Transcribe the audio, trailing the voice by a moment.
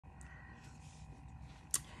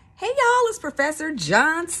Hey y'all, it's Professor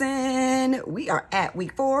Johnson. We are at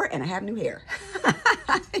week 4 and I have new hair.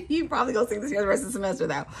 You probably gonna see this here the rest of the semester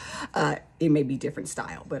though. It may be different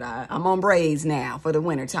style, but I'm on braids now for the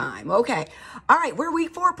winter time. Okay, all right, we're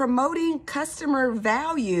week 4, promoting customer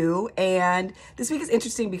value. And this week is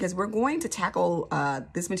interesting because we're going to tackle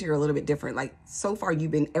this material a little bit different. Like so far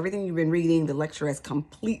everything you've been reading, the lecture has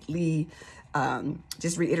completely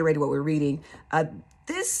just reiterated what we're reading.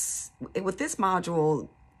 With this module,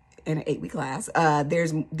 in an 8-week class,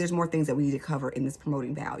 there's more things that we need to cover in this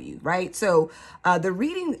promoting value, right? So the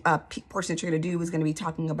reading portion that you're going to do is going to be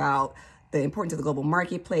talking about the importance of the global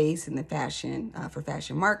marketplace and the fashion for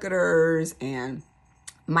fashion marketers and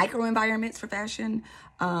micro environments for fashion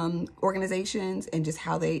organizations, and just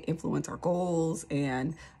how they influence our goals,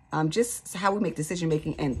 and just how we make decision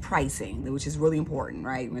making and pricing, which is really important,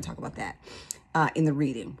 right? We're going to talk about that in the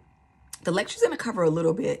reading. The lecture is going to cover a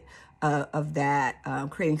little bit of that,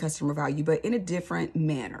 creating customer value, but in a different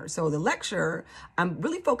manner. So the lecture, I'm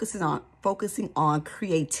really focusing on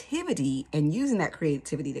creativity and using that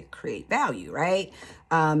creativity to create value, right?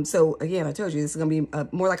 So again, I told you this is going to be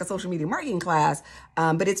more like a social media marketing class,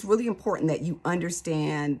 but it's really important that you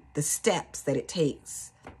understand the steps that it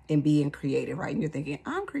takes in being creative, right? And you're thinking,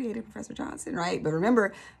 I'm creative, Professor Johnson, right? But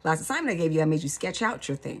remember, last assignment I gave you, I made you sketch out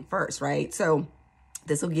your thing first, right? So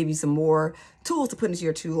this will give you some more tools to put into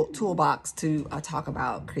your toolbox to talk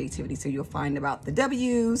about creativity. So you'll find about the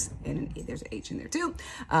W's, and there's an H in there too.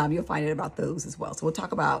 You'll find it about those as well. So we'll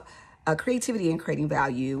talk about creativity and creating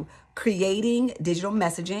value, creating digital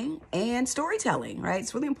messaging, and storytelling, right?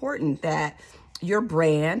 It's really important that your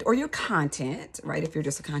brand or your content, right? If you're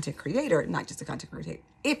just a content creator, not just a content creator,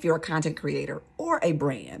 if you're a content creator or a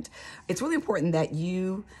brand, it's really important that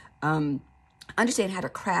you understand how to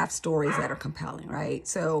craft stories that are compelling, right?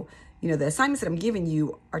 So, the assignments that I'm giving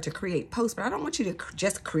you are to create posts, but I don't want you to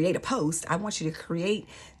just create a post. I want you to create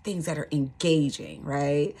things that are engaging,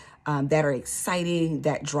 right? That are exciting,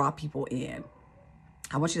 that draw people in.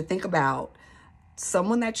 I want you to think about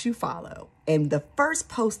someone that you follow and the first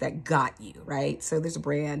post that got you, right? So there's a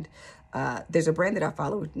brand that I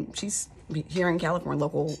follow. She's here in California,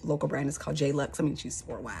 local brand is called J Lux. I mean, she's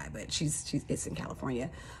worldwide, but it's in California.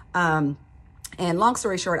 And long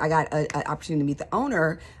story short, I got an opportunity to meet the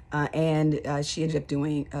owner, and she ended up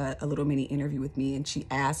doing a little mini interview with me, and she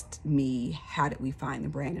asked me, how did we find the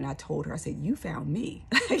brand? And I told her, I said, you found me.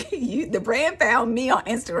 The brand found me on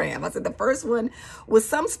Instagram. I said, the first one was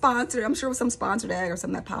some sponsored, I'm sure it was some sponsored ad or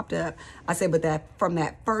something that popped up. I said, but from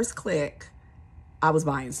that first click, I was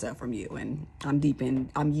buying stuff from you, and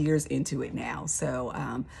I'm years into it now. So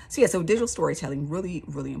so digital storytelling, really,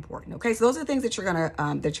 really important. Okay, so those are the things that you're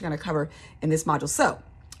gonna cover in this module. So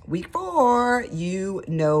week 4, you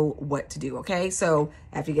know what to do. Okay, so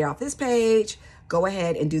after you get off this page, go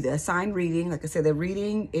ahead and do the assigned reading. Like I said, the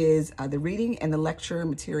reading and the lecture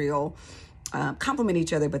material complement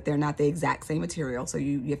each other, but they're not the exact same material. So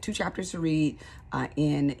you have 2 chapters to read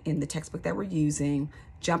in the textbook that we're using.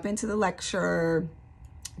 Jump into the lecture,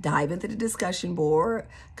 dive into the discussion board,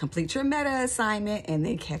 complete your meta assignment, and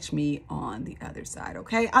then catch me on the other side,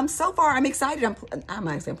 okay? I'm excited. I'm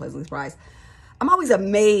actually pleasantly surprised. I'm always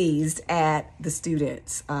amazed at the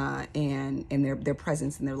students and their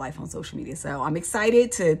presence in their life on social media. So I'm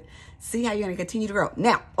excited to see how you're going to continue to grow.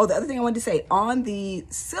 Now, the other thing I wanted to say, on the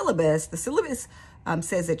syllabus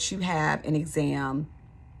says that you have an exam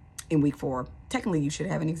in week 4. Technically, you should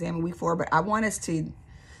have an exam in week 4, but I would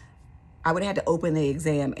have had to open the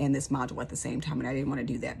exam and this module at the same time, and I didn't want to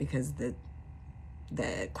do that because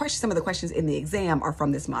some of the questions in the exam are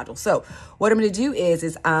from this module. So what I'm going to do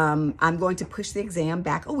is I'm going to push the exam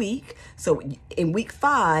back a week. So in week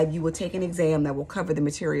 5, you will take an exam that will cover the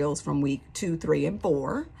materials from week 2, 3, and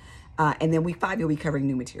 4. And then week 5, you'll be covering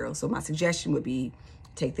new materials. So my suggestion would be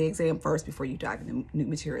take the exam first before you dive into new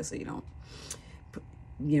materials, so you don't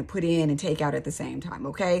put in and take out at the same time.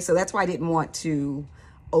 Okay, so that's why I didn't want to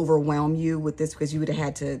overwhelm you with this, because you would have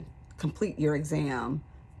had to complete your exam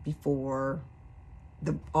before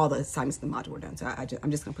all the assignments in the module were done. So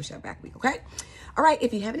I'm just gonna push that back a week. Okay, all right,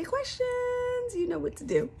 if you have any questions, you know what to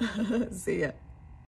do. See ya.